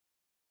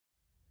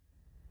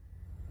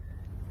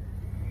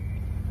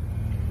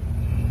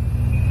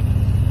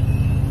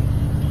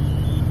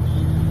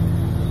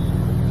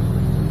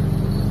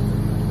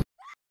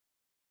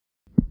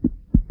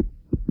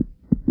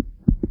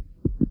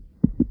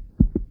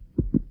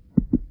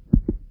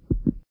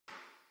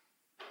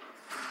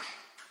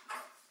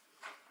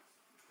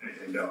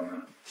laying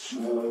down.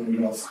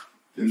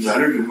 Been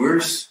better, been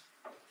worse.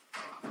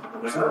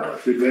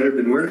 Been better,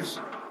 been worse.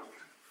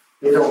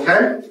 You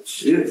okay?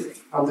 Shit.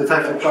 I'm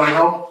Detective John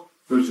Hill.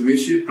 Nice to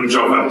meet you. I'm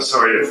Joe Vance.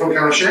 How are you? From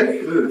Calif.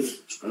 Good.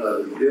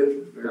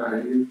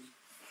 Good.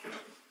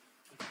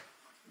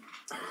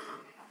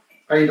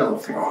 How you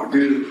doing? Oh,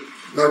 dude.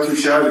 Not too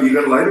shabby. You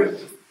got a lighter?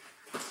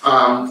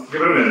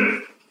 Give it a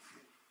minute.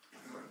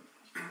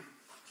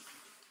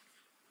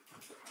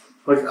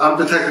 Look, I'm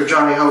Detective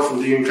Johnny Hill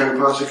from the Union County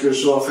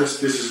Prosecutor's Office.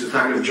 This is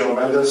Detective Joe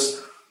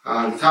Mendes.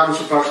 The time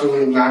is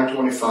approximately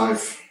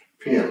 9:25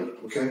 p.m.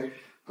 Okay,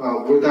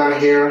 we're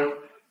down here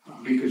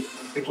because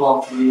you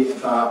talked to me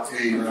about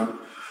a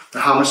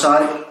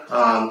homicide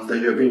that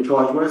you're being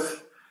charged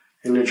with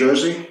in New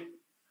Jersey.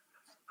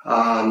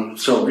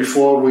 So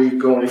before we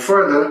go any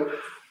further,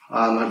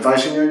 I'm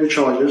advising you on your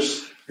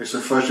charges. It's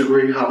a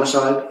first-degree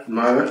homicide,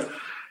 murder,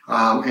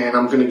 and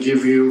I'm going to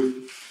give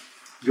you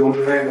your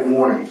Miranda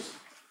warnings.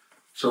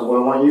 So what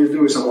I want you to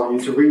do is I want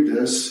you to read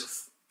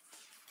this,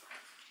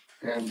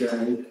 and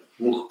then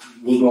we'll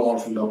go on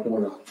from that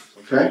point on.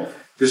 Okay?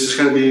 This is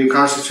going to be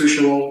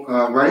constitutional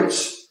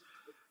rights.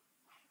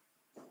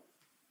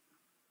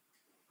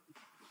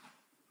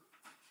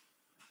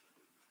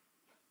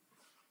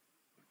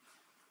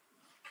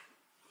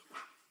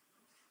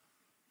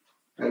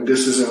 And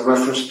this is in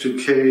reference to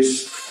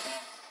case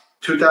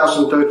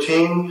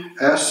 2013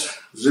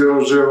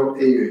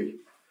 S0080.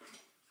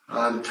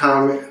 The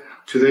time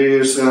today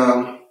is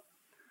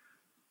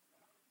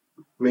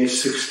May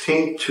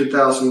 16th,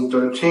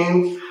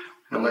 2013.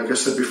 And like I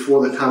said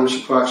before, the time is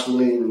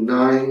approximately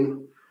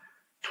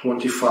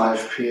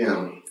 9:25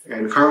 p.m.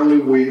 And currently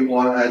we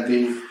are at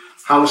the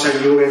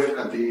homicide unit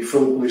at the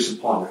Fresno Police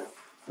Department.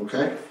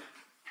 Okay?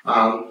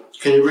 Can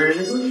you read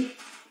English?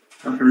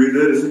 I can read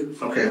that, is it?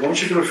 Okay, why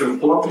don't you do it?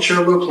 Pull up the chair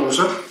a little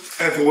closer.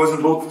 If it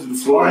wasn't bolted to the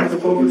floor. I have to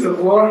pull it to the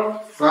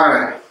floor?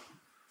 Alright.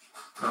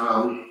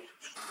 Why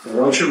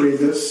don't you read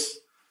this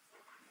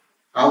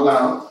out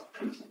loud?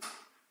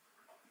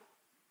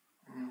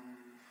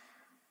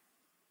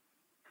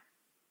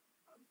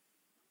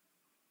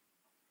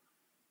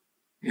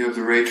 You have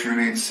the right to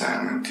remain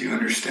silent. Do you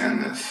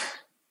understand this?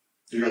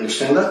 Do you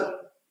understand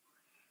that?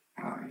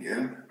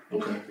 Yeah.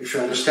 Okay. If you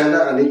understand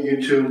that, I need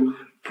you to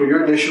put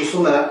your initials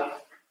on that.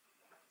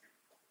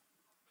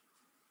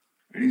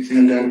 Anything?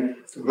 And then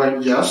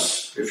write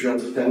yes, if you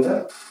understand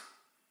that.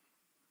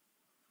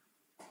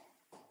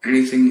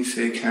 Anything you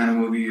say can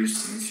and will be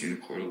used against you in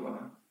a court of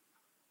law.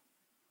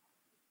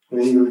 And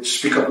then you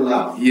speak up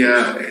loud.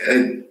 Yeah,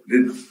 it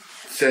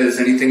says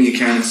anything you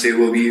can and say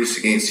will be used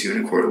against you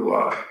in a court of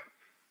law.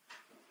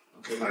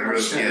 Okay, I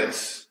wrote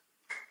yes.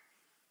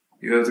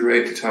 You have the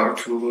right to talk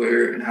to a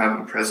lawyer and have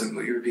him present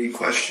while you're being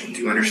questioned.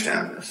 Do you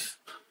understand this?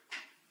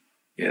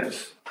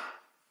 Yes.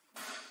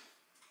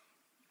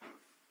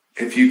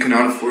 If you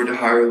cannot afford to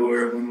hire a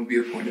lawyer, one will be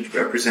appointed to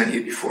represent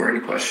you before any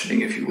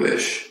questioning if you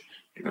wish.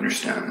 Do you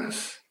understand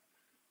this?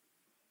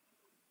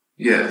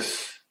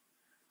 Yes.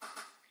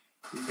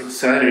 You can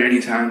decide at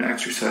any time to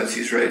exercise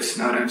these rights,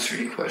 not answer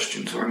any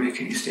questions or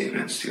make any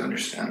statements. Do you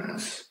understand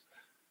this?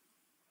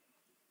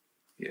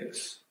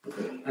 Yes.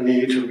 Okay. I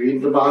need you to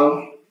read the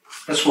bottom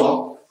as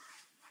well.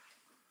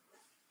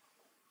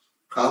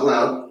 Out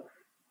loud.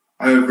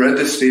 I have read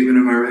this statement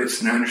of my rights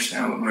and I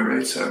understand what my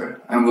rights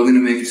are. I am willing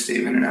to make a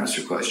statement and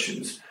answer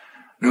questions.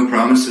 No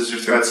promises or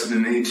threats have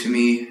been made to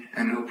me,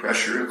 and no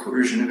pressure or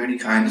coercion of any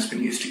kind has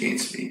been used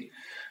against me.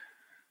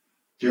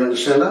 Do you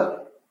understand that?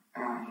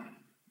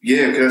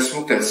 Yeah, could I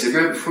smoke that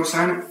cigarette before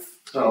signing?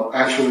 Oh,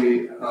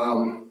 actually,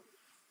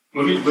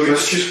 Let me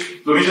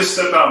just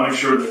step out and make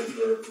sure that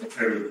you're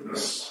okay with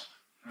this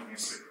having a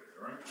cigarette,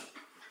 all right?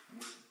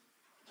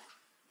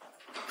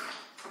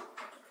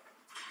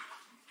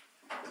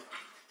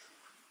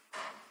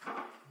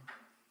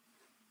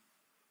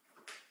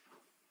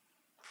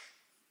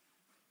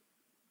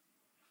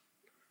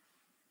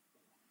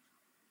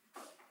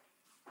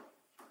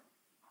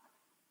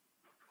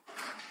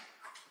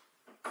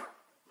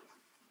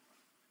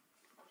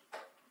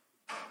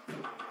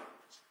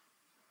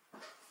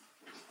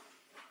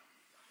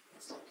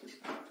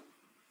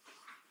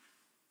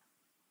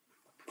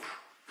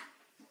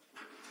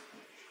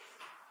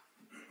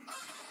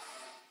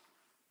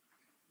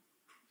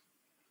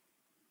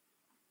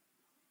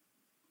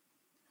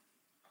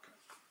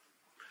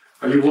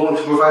 are you willing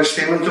to provide a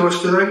statement to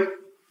us today?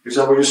 Is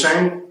that what you're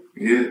saying?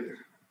 Yeah.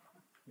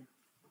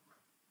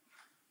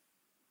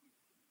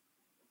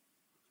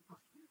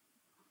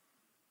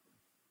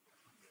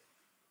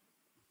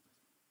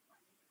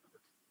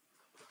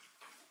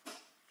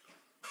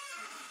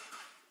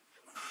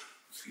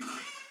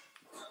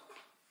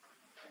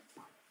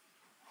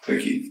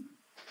 Thank you.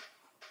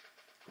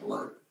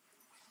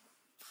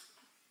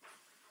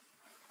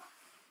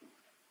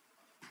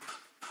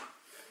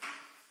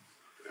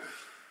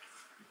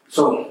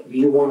 So, do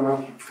you want to...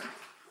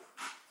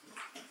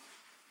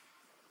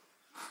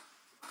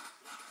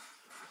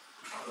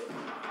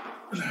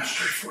 That's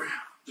straight for you.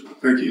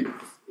 Thank you.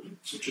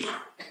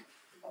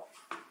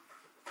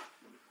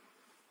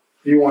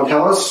 Do you want to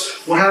tell us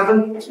what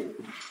happened?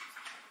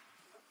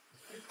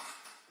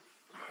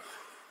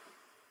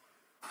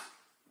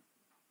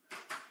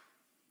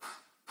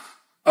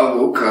 I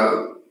woke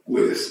up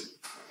with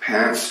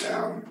pants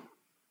down,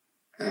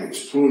 and he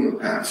was pulling the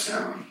pants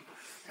down,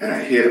 and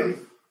I hit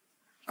him.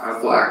 I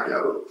blacked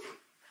out.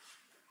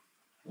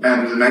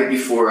 And the night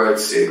before I'd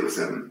stayed with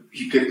him,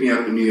 he picked me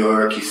up in New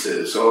York. He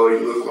says, "Oh, you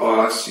look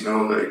lost, you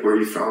know, like, where are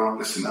you from,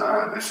 this and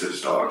that." And I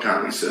says,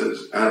 "Dogtown." He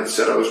says, and I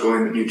said I was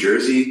going to New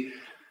Jersey.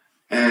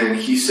 And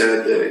he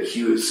said that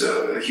he was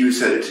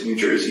headed to New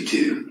Jersey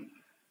too.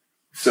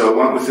 So I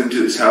went with him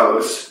to his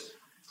house.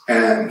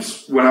 And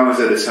when I was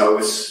at his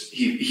house,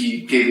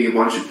 he gave me a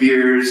bunch of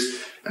beers.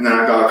 And then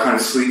I got kind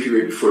of sleepy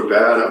right before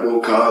bed. I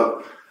woke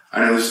up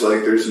and it was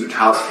like there's a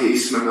metallic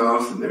taste in my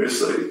mouth. And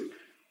there's like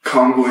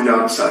cum going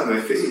down inside my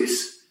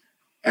face.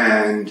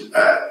 And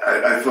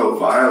I felt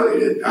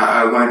violated.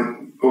 I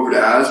went over to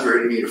Asbury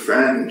to meet a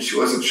friend, and she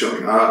wasn't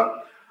showing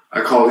up. I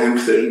called him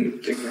because I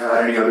didn't think I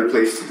had any other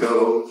place to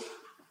go.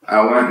 I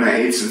went and I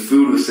ate some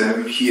food with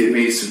him. He had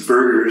made some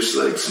burgers,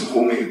 like some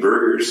homemade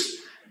burgers.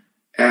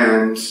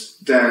 And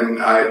then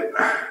I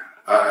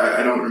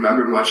don't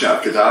remember much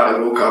after that. I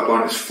woke up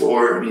on his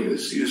floor, and he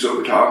was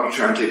over top of me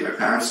trying to take my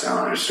pants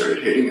down. I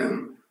started hitting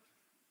him.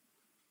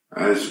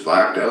 I was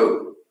blacked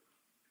out.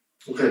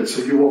 Okay,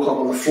 so you woke up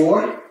on the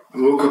floor? I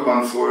woke up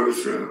on the floor of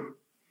his room.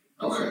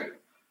 Okay.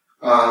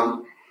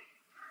 I'm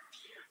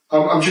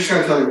just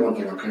going to tell you one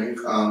thing, okay?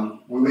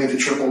 We made the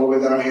trip all the way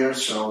down here,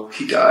 so...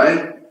 He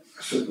died?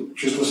 So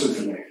just listen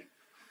to me.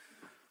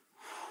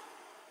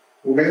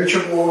 We made the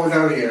trip all the way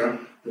down here.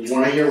 We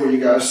want to hear what you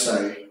guys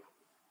say.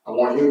 I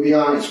want you to be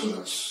honest with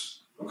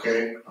us,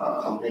 okay?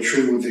 I'm going to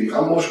treat you with the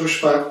utmost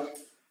respect.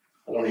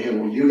 I want to hear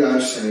what you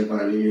guys say,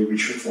 but I need you to be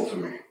truthful to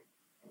me,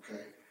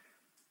 okay?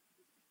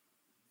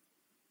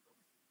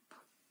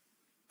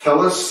 Tell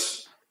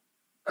us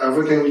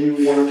everything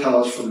you want to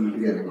tell us from the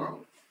beginning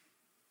on.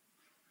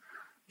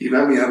 He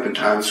met me up in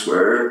Times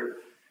Square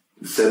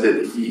and said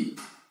that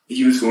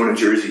he was going to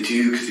Jersey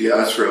too because he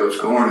asked where I was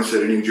going. I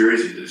said, New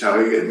Jersey. That's how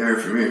you getting there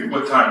from here.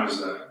 What time was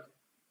that?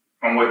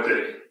 On what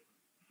day?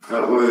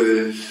 That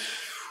was...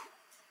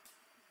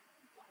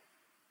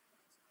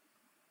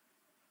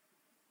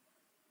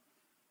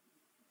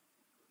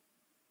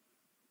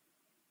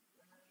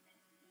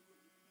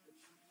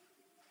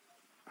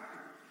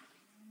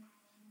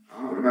 I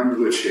don't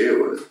remember which day it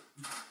was.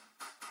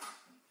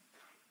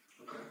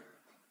 Okay.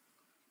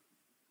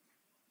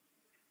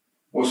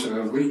 Was it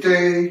a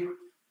weekday?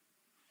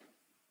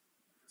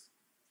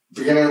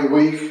 Beginning of the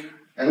week?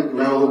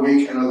 Middle of the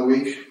week? End of the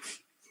week?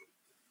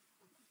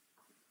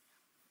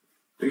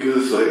 I think it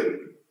was like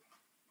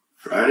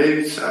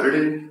Friday,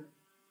 Saturday.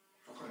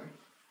 Okay.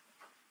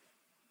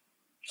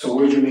 So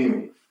where did you meet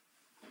him?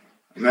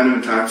 I met him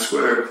in Times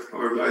Square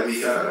over by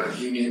the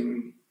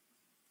Union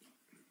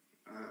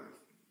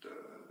the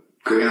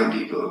Greyhound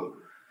Depot.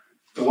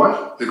 The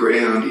what? The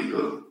Greyhound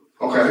Depot.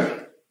 Okay.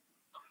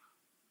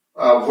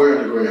 Where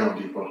in the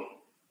Greyhound Depot?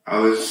 I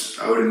was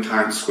out in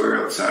Times Square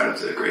outside of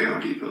the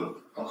Greyhound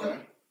Depot. Okay.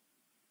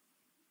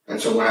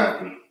 And so what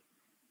happened?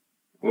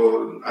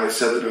 Well, I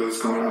said that I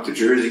was going out to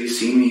Jersey. He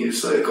seen me.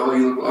 He's like, "Oh,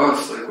 you look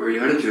lost. Like, where are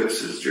you headed to?" I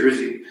says,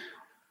 "Jersey."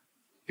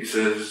 He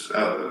says,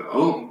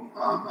 "Oh,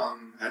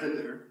 I'm headed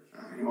there.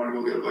 You want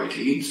to go get a bite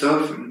to eat and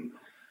stuff?" And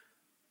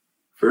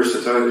first I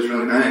thought he was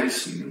really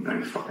nice, and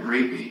then he fucking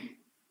raped me.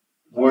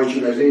 What did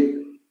you guys eat?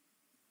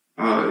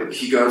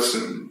 He got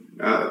some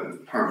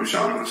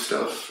Parmigiano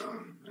stuff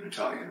from an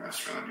Italian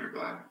restaurant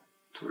nearby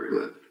to where he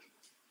lived.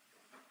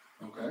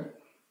 Okay.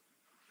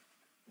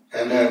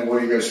 And then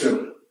what do you guys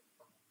do?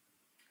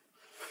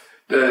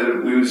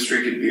 We was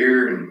drinking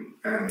beer,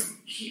 and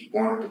he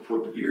wanted to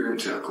put the beer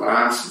into a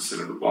glass instead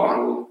of a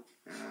bottle.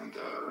 And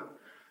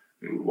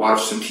we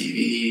watched some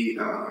TV,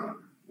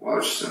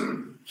 watched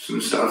some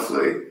stuff,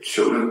 like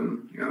showed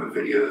him,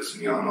 videos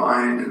of me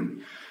online.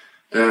 And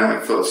then I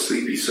felt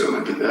sleepy, so I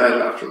went to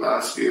bed after the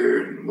last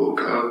beer and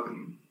woke up.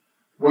 And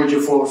where'd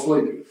you fall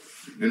asleep?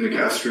 in the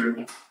guest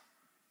room.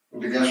 In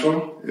the guest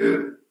room?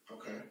 Yeah.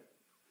 Okay.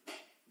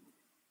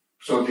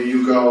 So do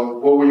you go,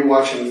 what were you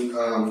watching,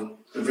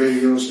 the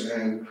videos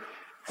and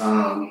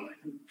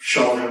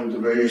showing him the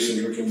videos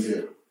and drinking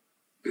beer?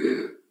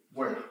 Yeah.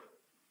 Where?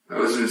 I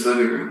was in his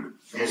living room.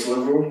 His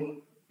living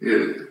room?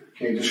 Yeah.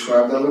 Can you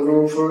describe that living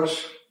room for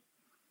us?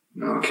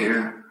 No, I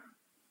can't.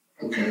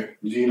 Okay.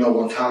 Do you know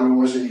what time it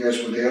was that you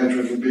guys were there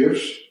drinking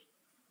beers?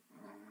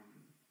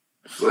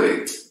 It's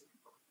like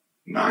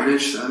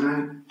 9-ish that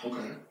night.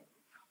 Okay.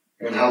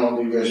 And how long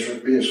do you guys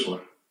drink beers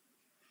for?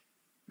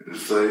 It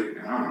was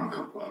like, I don't know, a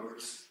couple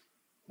hours.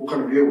 What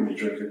kind of beer were you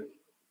drinking?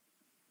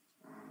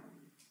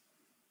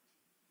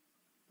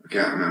 I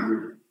can't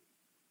remember.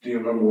 Do you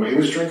remember what he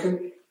was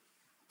drinking?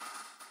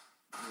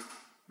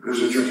 Was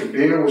he drinking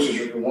beer? Was he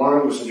drinking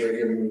wine? Was he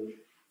drinking...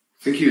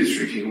 I think he was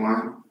drinking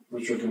wine. He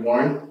was drinking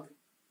wine?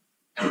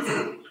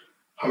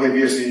 How many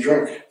beers did you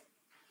drink?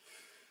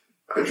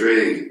 I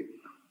drank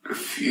a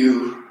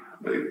few,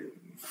 like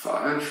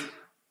 5.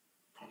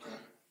 Okay.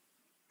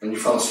 And you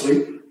fell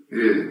asleep?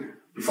 Yeah.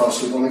 You fell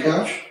asleep on the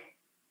couch?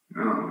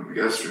 No, in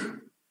the guest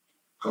room.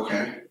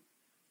 Okay.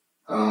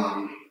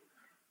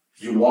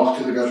 You walked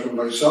to the guest room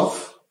by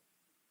yourself?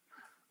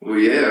 Well,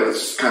 yeah, I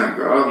was kind of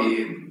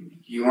groggy, and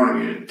he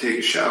wanted me to take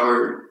a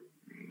shower.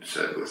 And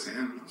said with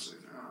him, I was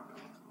like, no, I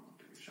don't want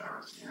to take a shower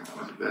with him. I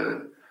went to bed.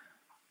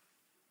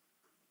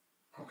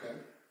 Okay.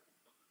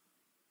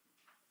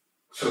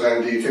 So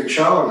then, do you take a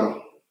shower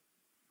or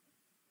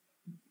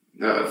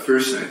no?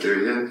 First night there,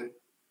 yeah.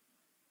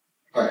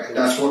 Right, and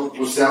that's what,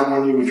 was that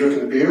when you were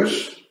drinking the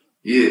beers?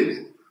 Yeah.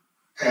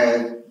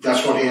 And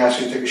that's when he asked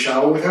you to take a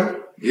shower with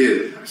him?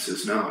 Yeah. I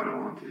says, no, I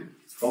don't want to.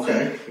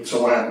 Okay, and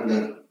so what happened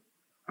then?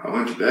 I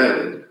went to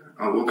bed.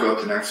 I woke up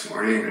the next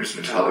morning and there's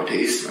metallic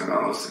taste in my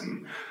mouth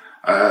and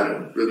I had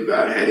a really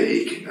bad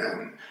headache, and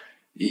then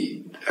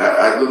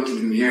I looked in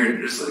the mirror and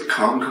there's like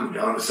cum coming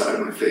down the side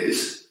of my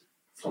face.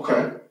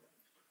 Okay.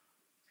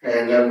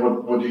 And then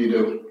what do you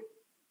do?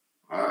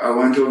 I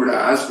went over to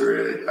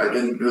Asbury. I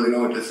didn't really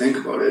know what to think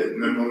about it.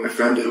 And then when my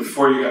friend did,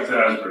 Before you got to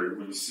Asbury,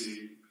 when you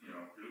see,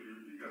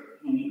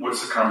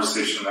 what's the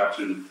conversation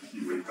after you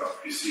wake up?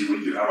 You see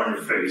what you have on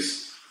your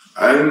face.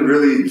 I didn't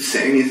really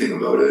say anything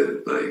about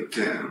it, like,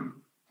 to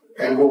him.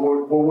 And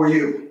what were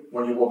you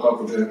when you woke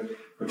up with the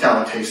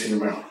metallic taste in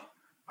your mouth?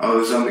 I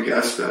was on the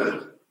guest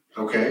bed.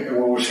 Okay, and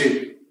what was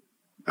he?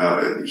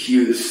 He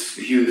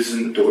was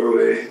in the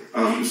doorway,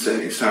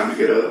 saying it's time to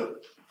get up.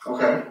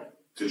 Okay.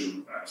 Did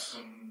you ask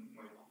him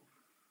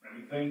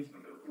anything?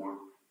 What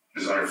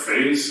is on your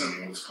face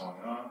and what's going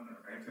on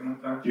or anything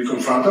like that? You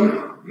confront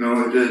him?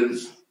 No, I didn't.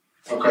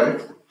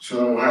 Okay. So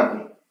then what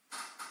happened?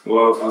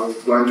 Well,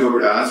 I went over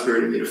to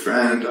Asbury to meet a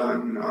friend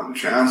on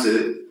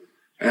transit,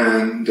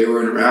 and they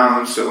weren't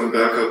around, so I went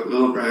back up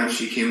Little Branch.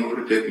 She came over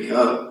to pick me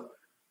up.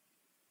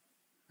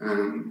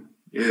 And,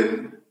 yeah,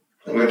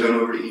 I went down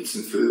over to eat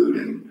some food,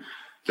 and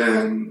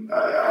then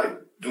I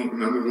don't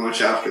remember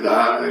much after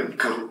that. I had a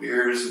couple of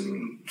beers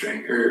and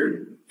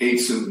ate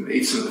some of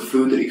the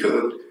food that he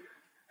cooked,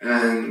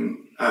 and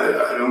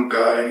I don't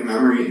got any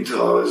memory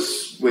until I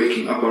was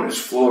waking up on his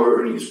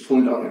floor and he was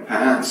pulling down my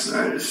pants and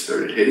I just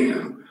started hitting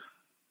him.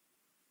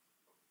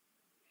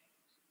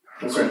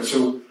 Okay,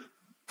 so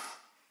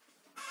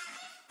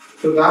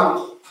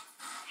that,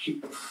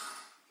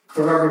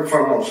 remember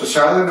from home, so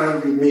Saturday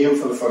night you meet him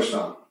for the first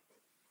time.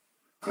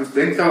 I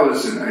think that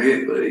was the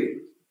night, like...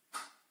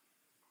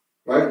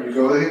 Right, you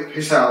go to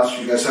his house,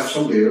 you guys have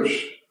some beers.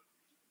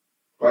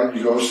 Right,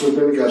 you go to sleep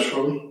in the guest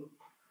room.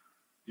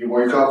 You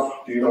wake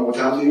up, do you know what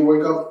time do you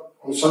wake up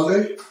on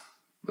Sunday?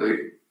 Like,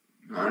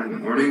 9 in the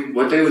morning?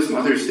 What day was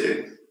Mother's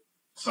Day?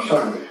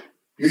 Sunday.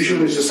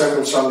 Usually it's the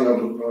second Sunday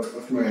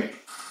of May.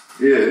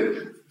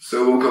 Yeah,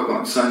 so I woke up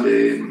on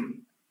Sunday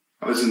and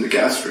I was in the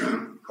guest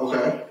room.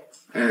 Okay.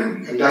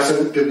 And that's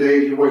the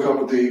day you wake up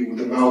with the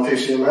metal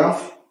taste in your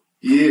mouth?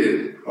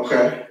 Yeah.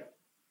 Okay.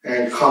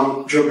 And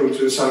cum dripping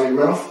to the side of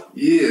your mouth?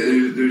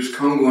 Yeah, there's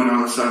cum going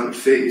on the side of my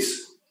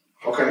face.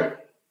 Okay.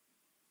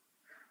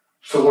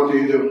 So what do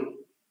you do?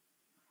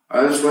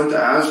 I just went to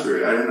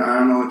Asbury. I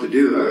don't know what to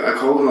do. I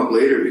called him up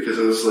later because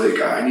I was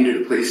like, I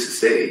needed a place to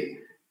stay.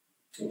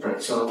 Okay,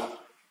 so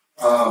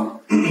so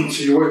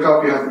you wake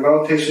up, you have the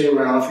metal taste in your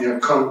mouth, you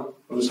have cum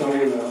on the side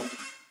of your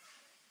mouth.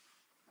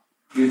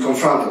 You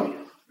confront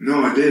him.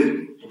 No, I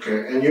didn't.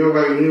 Okay, and you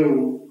already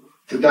knew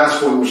that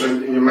that's what was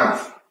in your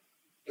mouth.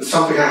 That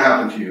something had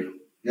happened to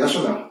you. Yes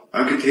or no?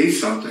 I could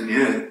taste something,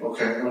 yeah.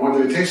 Okay, and what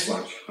did it taste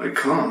like? Like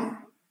cum.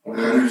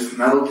 Okay. And there's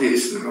metal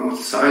taste in the mouth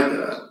beside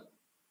that.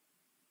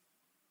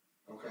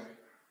 Okay.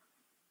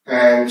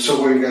 And so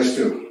what do you guys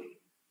do?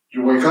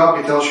 You wake up,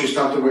 he tells you it's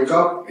time to wake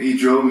up? He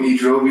drove me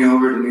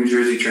over to New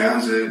Jersey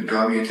Transit and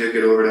got me a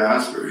ticket over to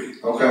Asbury.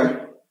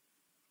 Okay.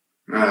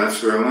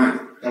 That's where I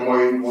went.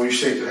 And what you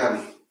say to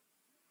him?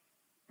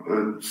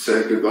 I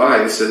said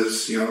goodbye. It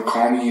says,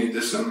 call me at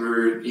this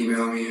number,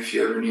 email me if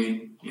you ever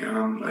need,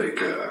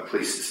 like a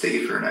place to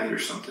stay for a night or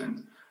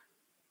something.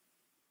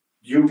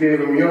 You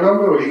gave him your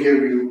number or he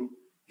gave you?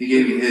 He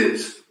gave me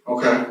his.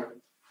 Okay.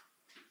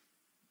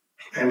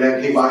 And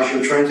then he buys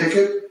you a train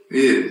ticket?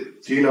 Yeah.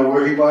 Do you know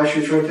where he buys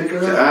you a train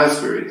ticket? To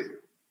Asbury.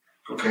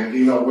 Okay. Do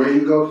you know where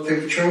you go to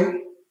take the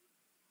train?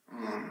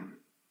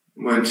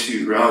 Went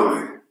to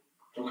Rahway.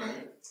 Okay.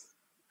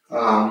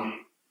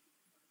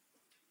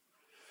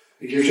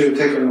 He gives you the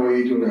ticket, and what do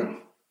you do now?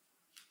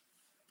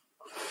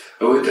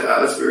 I went to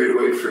Asbury to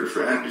wait for a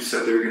friend who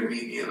said they were going to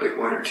meet me at like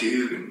 1 or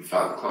 2, and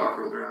 5 o'clock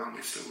rolled around.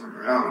 They still weren't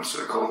around,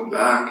 so I called them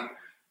back.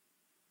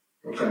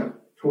 Okay.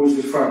 Who was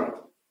the friend?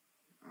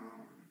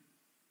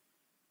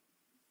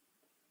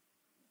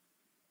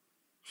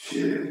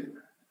 Shit.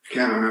 I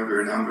can't remember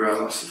her number. I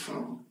lost the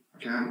phone. I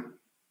can't.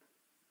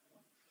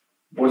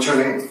 What's her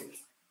name?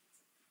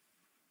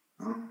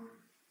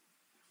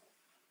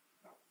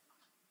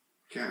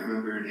 Can't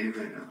remember her name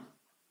right now.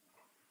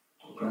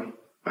 Okay.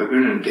 I've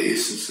been in a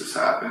daze since this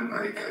happened.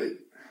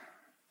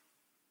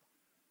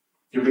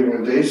 You've been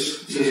in a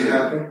daze since it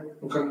happened?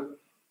 Okay.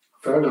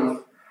 Fair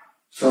enough.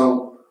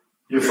 So,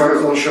 your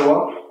friends don't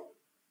show up?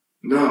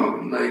 No,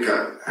 I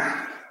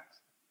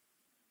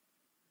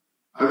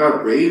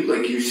got raped.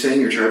 Like, you're saying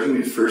you're charging me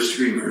with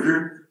first-degree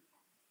murder?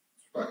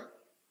 Right.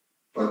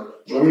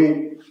 But let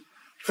me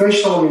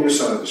finish telling me your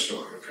side of the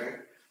story, okay?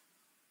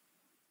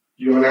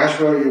 You're in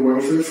Asheville, you're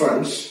waiting for your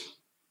friends.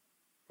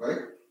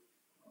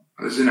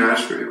 I was in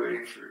Ashbury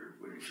waiting for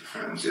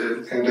friends,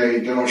 yeah. And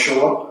they don't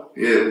show up?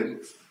 Yeah.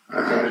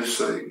 I just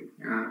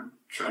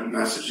trying to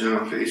message them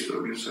on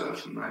Facebook and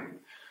stuff and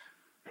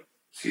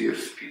see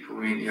if people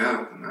meet me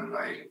up and then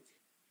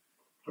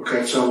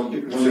Okay, so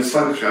when that's just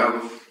how it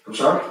travel. I'm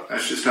sorry?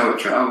 That's just how it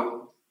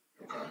travel.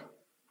 Okay.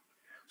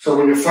 So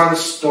when your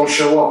friends don't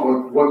show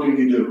up, what do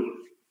you do?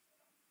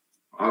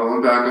 I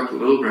went back up to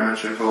Little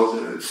Branch. I called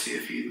to see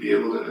if he'd be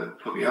able to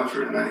put me up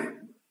for the night.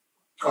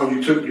 Oh,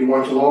 you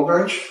went to Long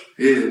Branch?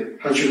 Yeah.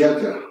 How'd you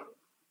get there?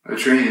 A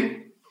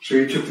train. So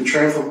you took the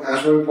train from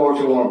Asbury Park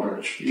to Long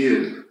Branch?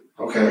 Yeah.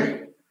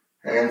 Okay.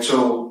 And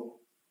so,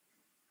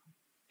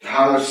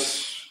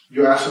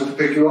 you asked him to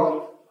pick you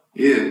up?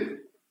 Yeah.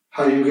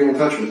 How do you get in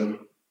touch with him?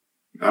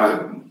 I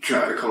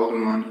called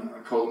him on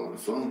the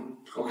phone.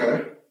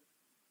 Okay.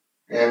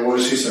 And what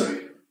does he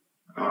say?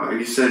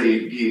 He said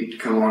he'd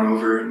come on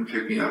over and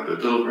pick me up at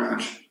Little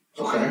Branch.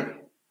 Okay.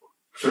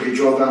 So he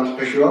drove down to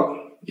pick you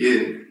up?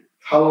 Yeah.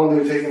 How long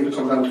did it take him to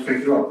come down to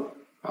pick you up?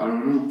 I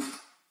don't know.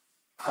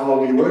 How long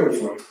were you waiting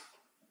for?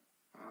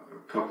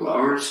 A couple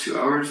hours, 2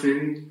 hours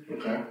maybe.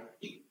 Okay.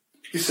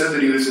 He said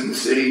that he was in the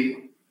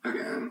city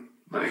again,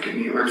 in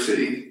New York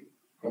City.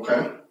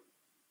 Okay.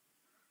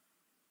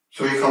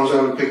 So he comes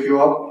down to pick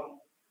you up,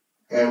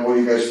 and what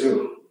do you guys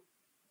do?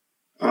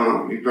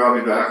 He brought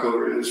me back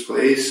over to his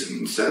place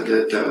and said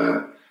that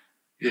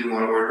he didn't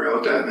want to order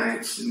out that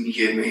night, and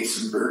he had made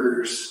some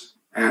burgers,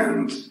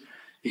 and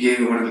he gave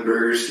me one of the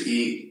burgers to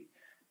eat,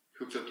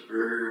 cooked up the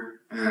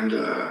burger, and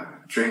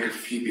drank a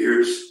few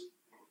beers.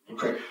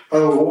 Okay.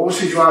 What was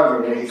he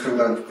driving when he came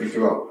down to pick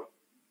you up?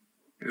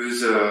 It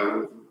was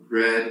a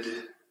red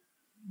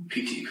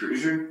PT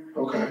Cruiser.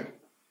 Okay.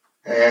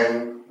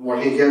 And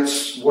when he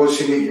gets, where does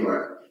he meet you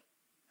at?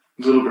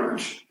 Little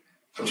Branch.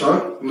 I'm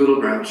sorry? Little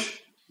Branch.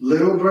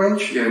 Little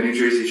Branch? Yeah, New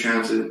Jersey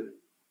Transit.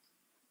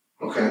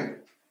 Okay.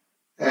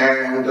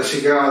 And does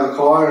he get out of the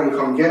car and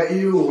come get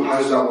you? How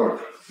does that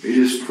work? He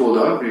just pulled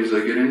up. He's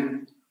like, get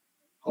in.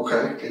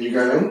 Okay. And you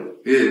got in?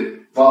 Yeah.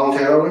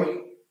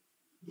 Voluntarily?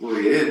 Well,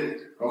 yeah.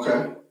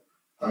 Okay.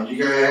 You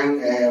get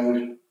in,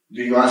 and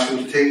do you ask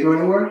him to take you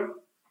anywhere?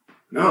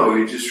 No,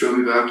 he just drove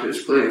me back to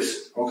his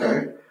place.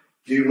 Okay.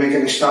 Do you make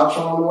any stops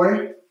along the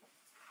way?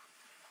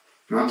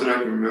 Not that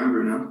I can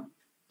remember, no.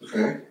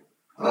 Okay.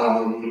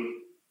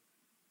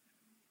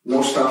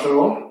 No stops at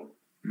all?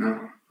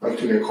 No. Like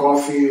to get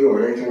coffee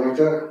or anything like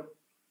that?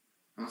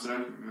 Not that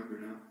I can remember,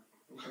 no.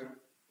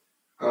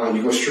 Okay.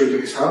 You go straight to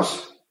his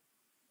house?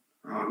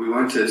 We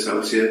went to his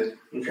house, yeah.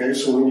 Okay,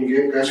 so when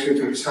you guys get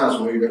to his house,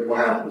 what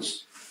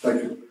happens?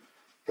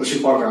 Does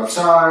he park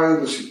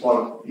outside? Does he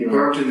park, He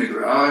parked in the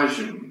garage,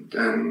 and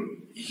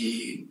then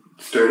he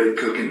started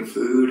cooking the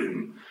food,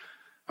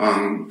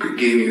 and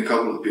gave me a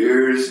couple of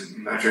beers,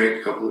 and I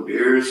drank a couple of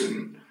beers,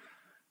 and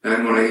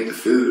then when I ate the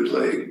food,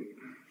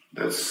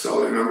 that's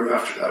all I remember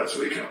after that is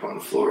waking up on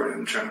the floor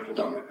and trying to pull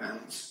down my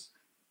pants.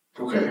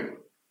 Okay.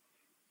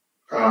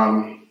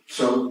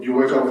 So you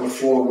wake up on the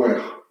floor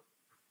where?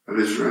 Of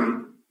his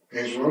room.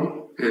 His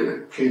room?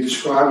 Yeah. Can you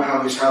describe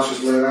how his house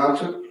is laid out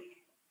to?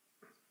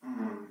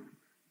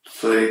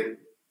 It's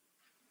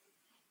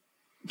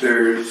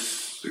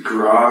there's the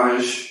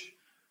garage,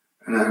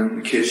 and then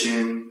the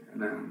kitchen,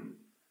 and then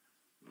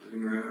the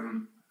living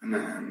room, and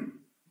then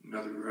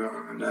another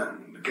room, and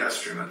then the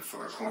guest room at the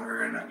far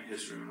corner, and then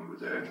his room over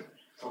there.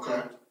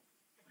 Okay.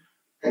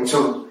 And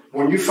so,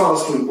 when you fell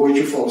asleep, where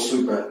did you fall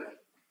asleep at?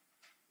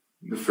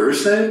 The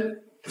first night?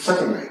 The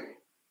second night?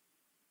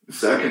 The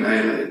second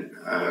night,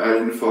 I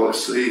didn't fall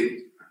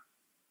asleep.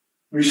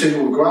 You said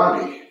you were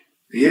groggy.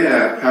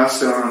 Yeah, I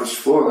passed out on his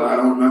floor, but I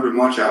don't remember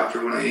much after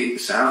when I ate the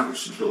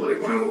sandwich until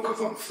when I woke up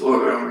on the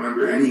floor. I don't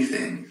remember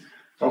anything.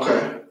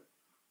 Okay.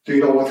 Do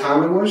you know what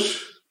time it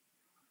was?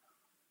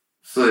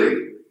 It's I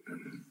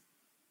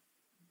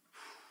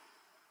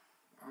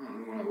don't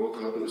know, when I woke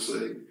up it was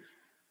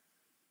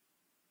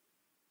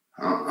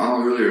I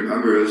don't really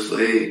remember, it was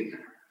late.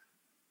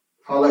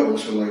 How late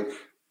was it,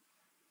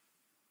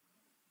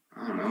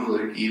 I don't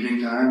know,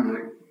 evening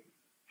time,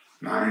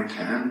 9,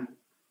 10.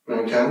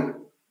 9, 10?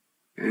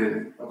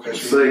 Yeah. Okay.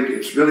 It's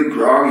it's really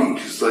groggy,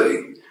 because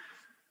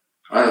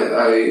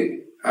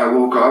I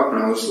woke up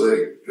and I was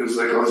it was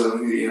I was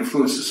under the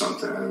influence of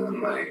something, and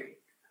then I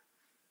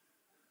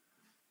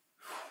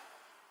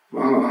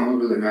don't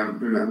really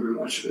remember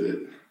much of it.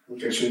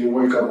 Okay, so you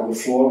wake up on the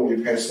floor with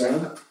your pants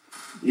down?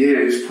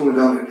 Yeah, he's pulling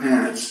down my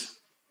pants.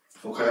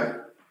 Okay.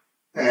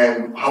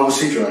 And how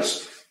was he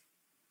dressed?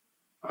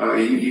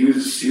 He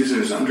was using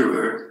his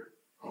underwear.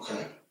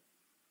 Okay.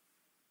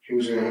 He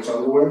was in his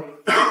underwear?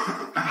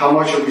 How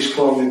much of his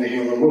clothing did he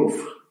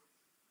remove?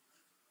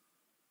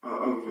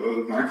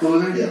 Of my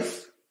clothing?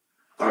 Yes.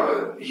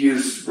 He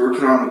was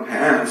working on the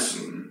pants.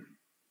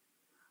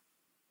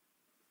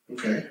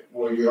 Okay.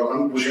 Was your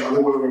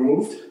underwear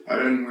removed? I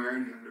didn't wear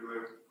any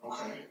underwear.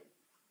 Okay.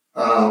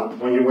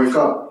 When you wake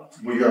up,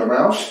 were you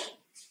aroused?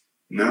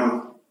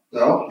 No.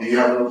 No? Do you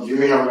have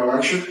an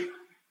erection?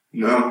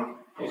 No.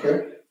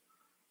 Okay.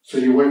 So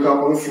you wake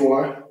up on the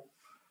floor,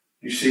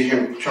 you see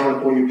him trying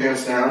to pull your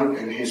pants down,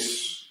 and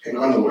he's in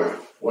underwear.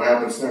 What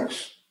happens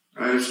next?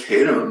 I just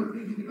hit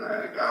him.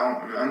 I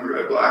don't remember.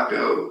 I blacked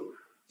out.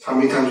 How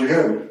many times you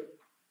hit him?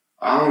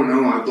 I don't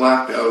know. I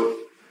blacked out.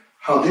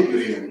 How did you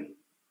hit him?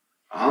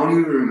 I don't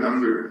even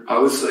remember. I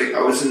was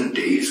in a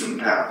daze when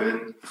it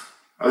happened.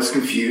 I was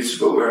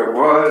confused about where I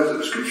was. I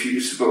was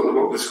confused about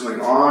what was going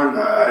on.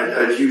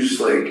 He was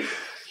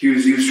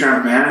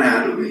trying to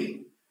manhandle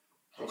me.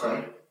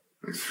 Okay.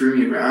 Like, threw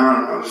me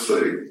around. I was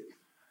like,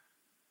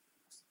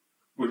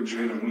 what did you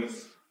hit him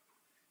with?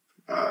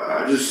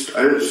 I just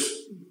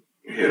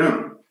hit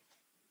him.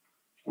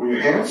 With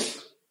your hands?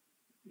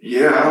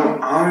 Yeah,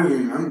 I don't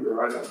even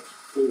remember.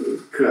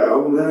 Could I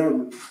open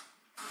them?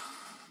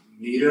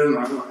 Need him?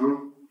 I don't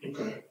know.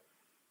 Okay.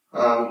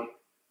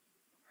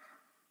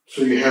 So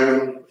you hit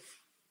him.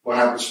 What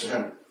happens to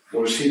him?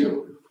 What does he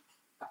do?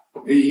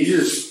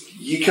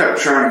 He kept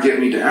trying to get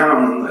me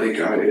down, and like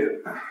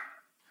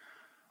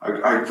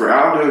I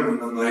grabbed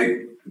him, and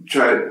then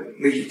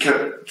he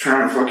kept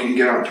trying to fucking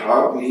get on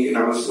top of me, and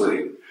I was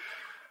like,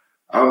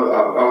 I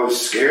was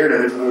scared. I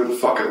didn't know what the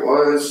fuck it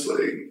was.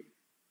 Like,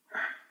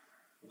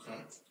 okay.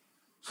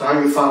 So how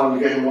you found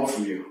to get him off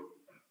of you?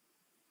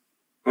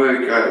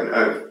 Like,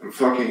 I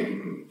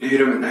fucking hit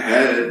him in the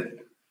head,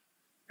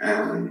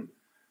 and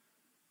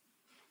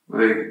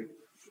like,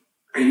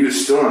 he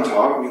was still on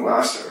top of me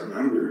last I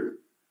remember.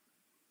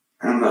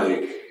 And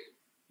like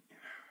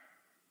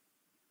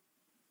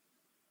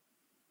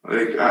I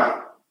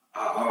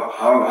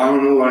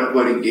don't know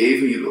what he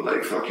gave me, but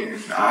like fucking,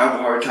 I have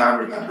a hard time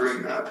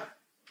remembering that.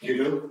 You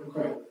do?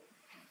 Okay.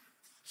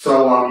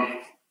 So,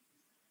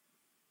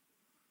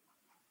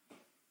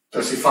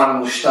 does he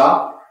finally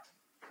stop?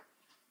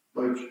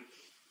 Like,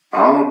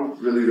 I don't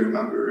really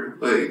remember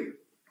like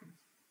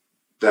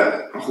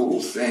that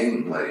whole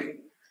thing.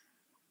 Like,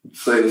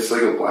 it's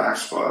like a black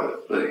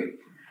spot. Like,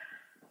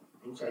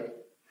 okay.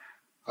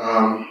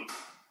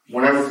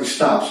 When everything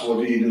stops, what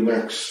do you do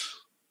next?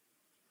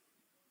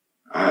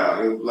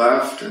 I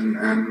left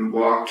and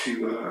walked to.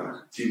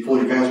 Do you pull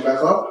your pants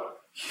back up?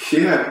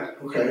 Yeah.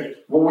 Okay.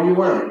 What were you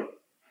wearing?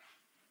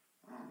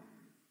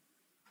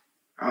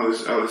 I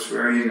was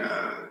wearing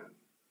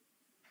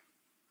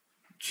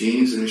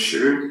jeans and a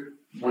shirt.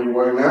 What are you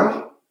wearing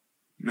now?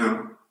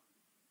 No.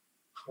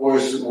 Where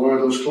are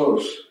those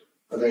clothes?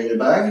 Are they in your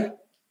bag?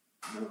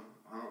 No.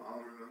 I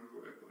don't remember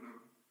where I put them.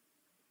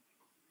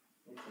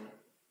 Okay.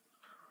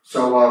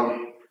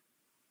 So,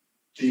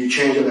 do you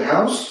change in the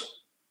house?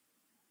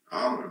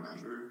 I don't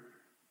remember.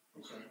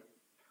 Okay.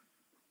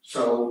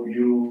 So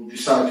you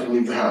decide to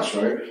leave the house,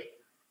 right?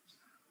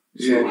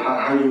 Yeah. So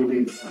how do you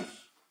leave the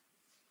house?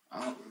 I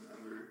don't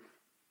remember.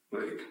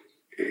 Like,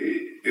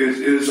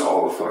 it was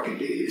all the fucking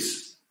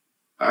days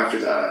after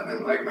that, and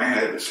then like my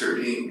head was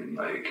hurting, and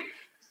like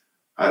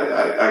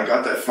I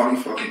got that funny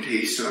fucking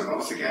taste in my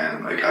mouth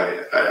again. Like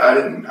I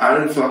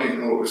didn't fucking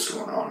know what was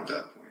going on at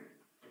that point.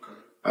 Okay.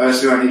 I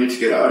just knew I needed to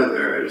get out of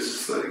there. I was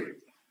just like.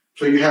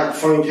 So you had a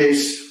funny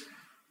taste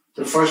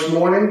the first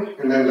morning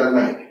and then that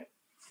night?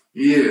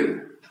 Yeah.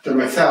 The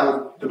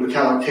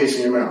metallic taste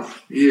in your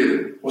mouth?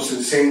 Yeah. Was it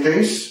the same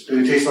taste? Did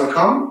it taste like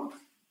cum?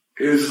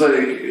 It was like,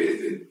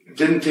 it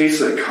didn't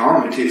taste like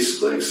cum. It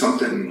tasted like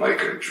something,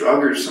 like a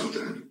drug or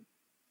something.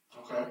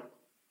 Okay.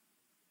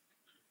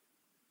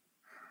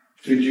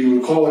 Did you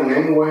recall in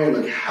any way,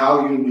 like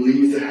how you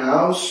leave the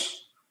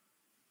house?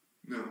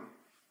 No.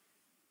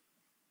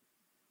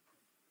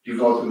 You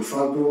go through the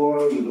front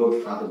door, you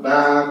go out the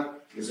back,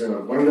 is there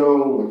a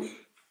window? Like,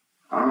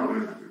 I don't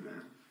remember,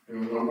 man. you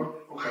don't remember?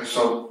 Okay,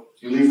 so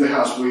you leave the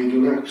house, what do you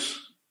do next?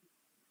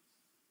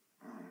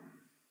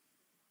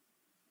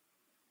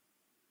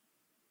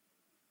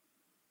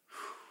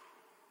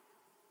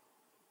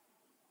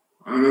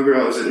 I remember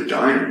I was at a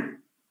diner.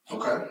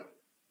 Okay.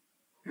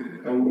 Yeah.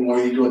 And what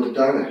do you do at the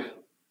diner?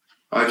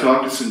 I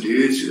talked to some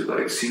dudes who had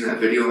like seen that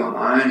video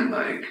online, and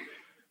like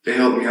they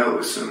helped me out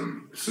with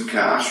some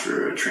cash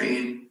for a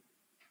train.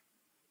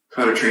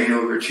 Caught a train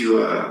over to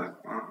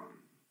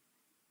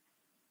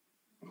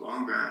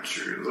Long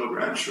Branch or Little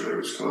Branch, whatever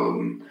it's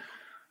called.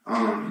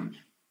 And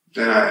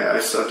then I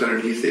slept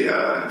underneath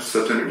a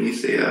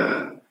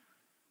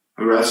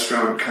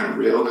restaurant kind of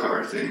rail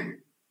car thing.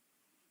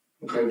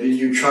 Okay, did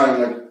you try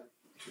like to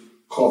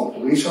call the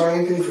police or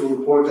anything to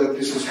report that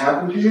this has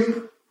happened to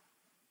you?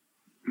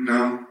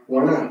 No.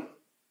 Why not?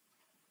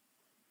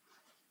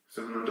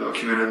 So I'm an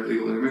undocumented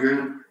legal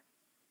immigrant.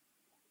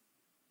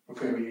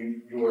 Okay, but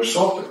you were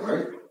assaulted,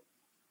 right?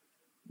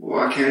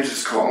 Well, I can't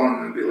just call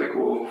them and be like,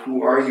 well,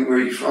 who are you? Where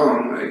are you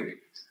from?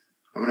 Like,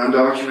 I'm an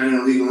undocumented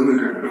illegal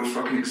immigrant. I don't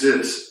fucking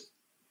exist.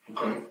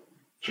 Okay.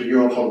 So you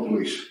don't call the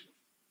police?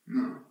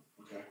 No.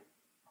 Okay.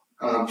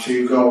 So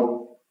you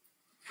go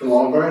to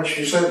Long Branch,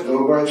 you said?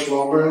 Long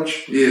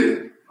Branch?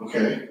 Yeah.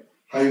 Okay.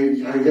 How you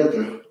get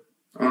there?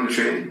 On the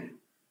train.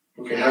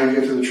 Okay, how you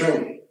get to the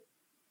train?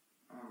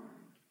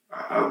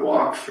 I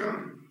walked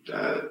from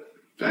that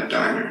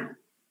diner.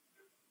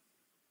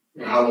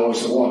 How long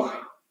was the walk?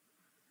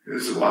 It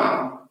was a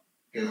while.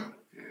 Yeah.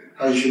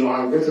 How did you know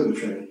how to get to the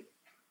train?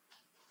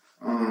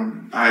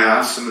 I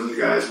asked some of the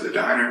guys at the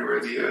diner where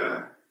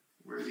the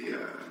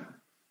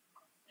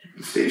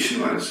the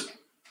station was.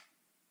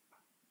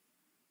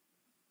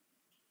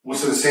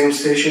 Was it the same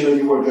station that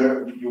you were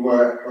there? You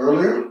were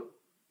earlier?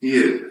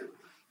 Yeah.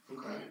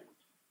 Okay.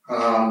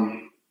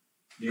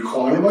 You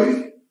call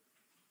anybody?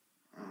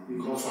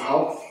 You call for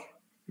help?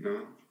 No.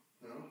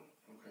 No?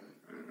 Okay.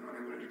 I didn't know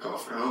anybody to call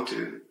for help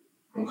to.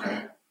 Okay.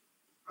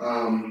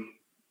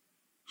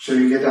 So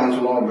you get down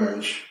to Long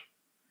Branch,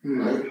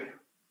 right?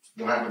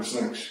 What happens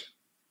next?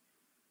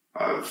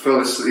 I fell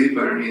asleep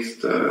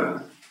underneath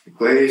the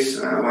place,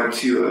 and I went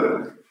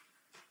to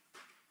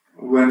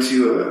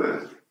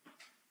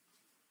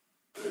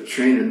a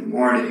train in the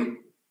morning.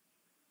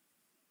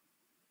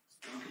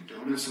 Dunkin'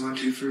 Donuts I went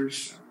to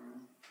first.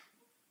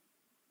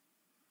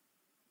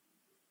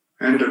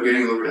 I ended up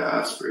getting over to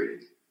Asbury.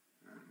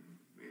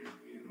 Made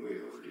my way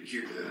over to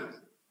here to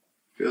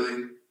Philly.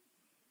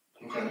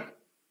 Okay.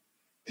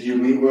 Did you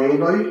meet with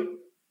anybody?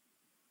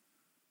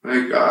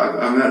 Like,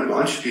 I met a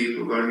bunch of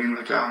people, but I mean,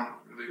 like, I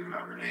don't really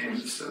remember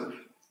names and stuff.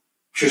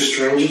 Just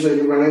strangers that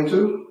you ran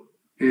into?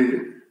 Yeah.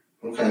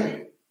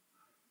 Okay.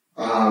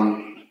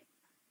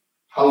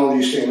 How long do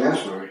you stay in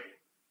Asbury?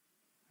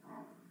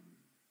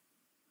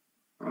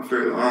 Not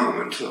very long. I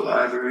went to the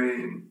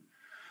library and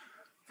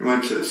I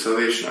went to the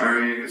Salvation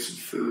Army to get some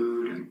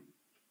food, and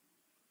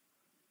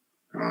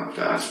I went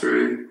to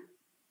Asbury.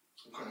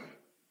 Okay.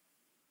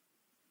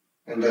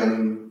 And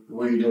then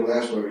what do you do in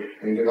Asbury?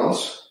 Anything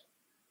else?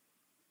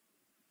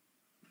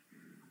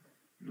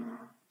 No.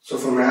 So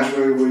from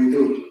Asbury, what do you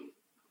do?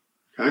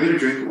 Can I get a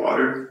drink of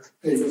water?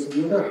 Hey, you got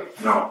some water?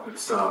 No,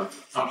 it's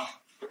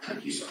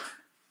Thank you.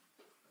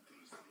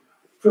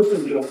 Feel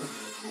free, Joe.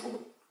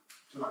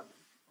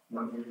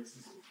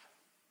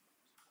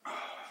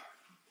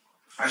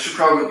 I should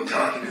probably be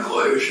talking to a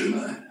lawyer,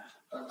 shouldn't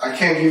I? I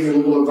can't give you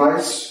legal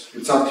advice.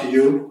 It's up to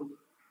you.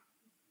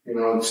 You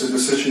know, it's a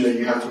decision that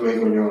you have to make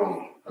on your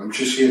own. I'm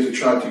just here to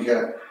try to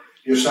get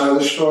your side of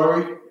the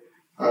story.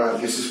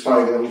 This is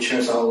probably the only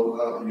chance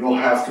you'll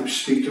have to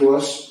speak to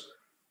us.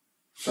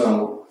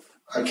 So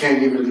I can't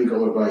give you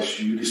legal advice.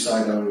 You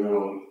decide on your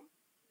own.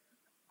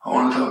 I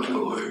want to talk to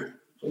a lawyer.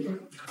 Okay,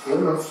 fair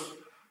enough.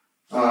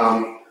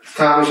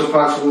 Time is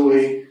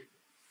approximately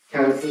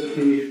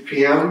 10:50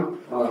 p.m.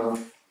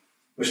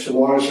 Mr.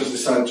 Waters has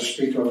decided to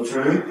speak to an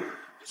attorney,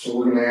 so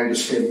we're going to end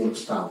this table at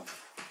this time.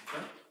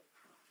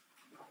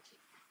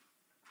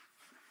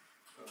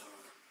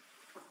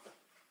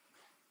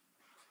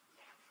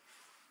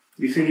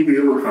 Do you think you'd be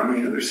able to find me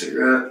another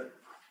cigarette?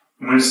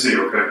 I'm going to see,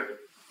 okay.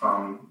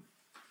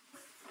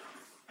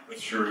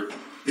 That's your...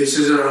 This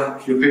is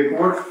your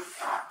paperwork.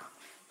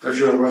 That's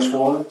your arrest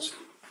warrant.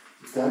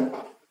 Okay.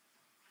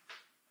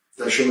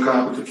 That's your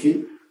copy to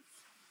keep.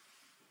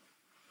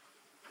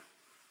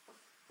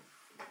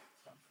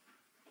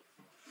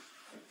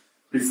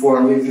 Before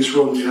I leave this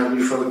room, do you have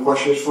any further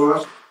questions for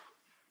us?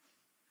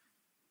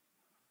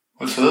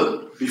 What's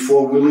up?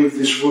 Before we leave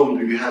this room,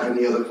 do you have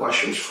any other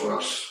questions for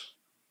us?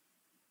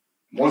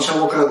 Once I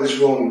walk out of this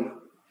room,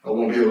 I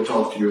won't be able to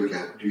talk to you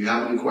again. Do you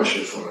have any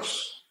questions for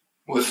us?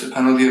 What's the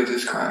penalty of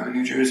this crime in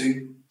New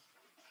Jersey?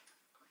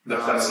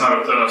 That's not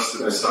up to us to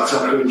decide. It's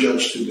up to the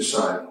judge to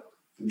decide.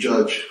 The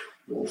judge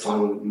will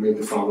make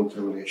the final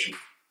determination.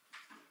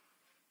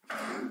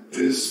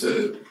 Is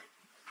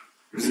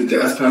the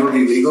death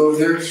penalty legal over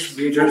there in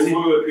New Jersey?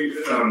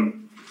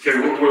 Okay,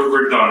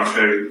 we're done,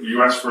 okay?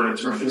 You asked for an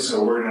attorney,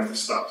 so we're going to have to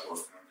stop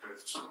talking, okay?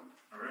 So,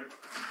 all right?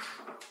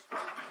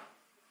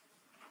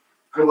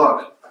 Good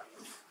luck.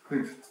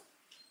 Thanks.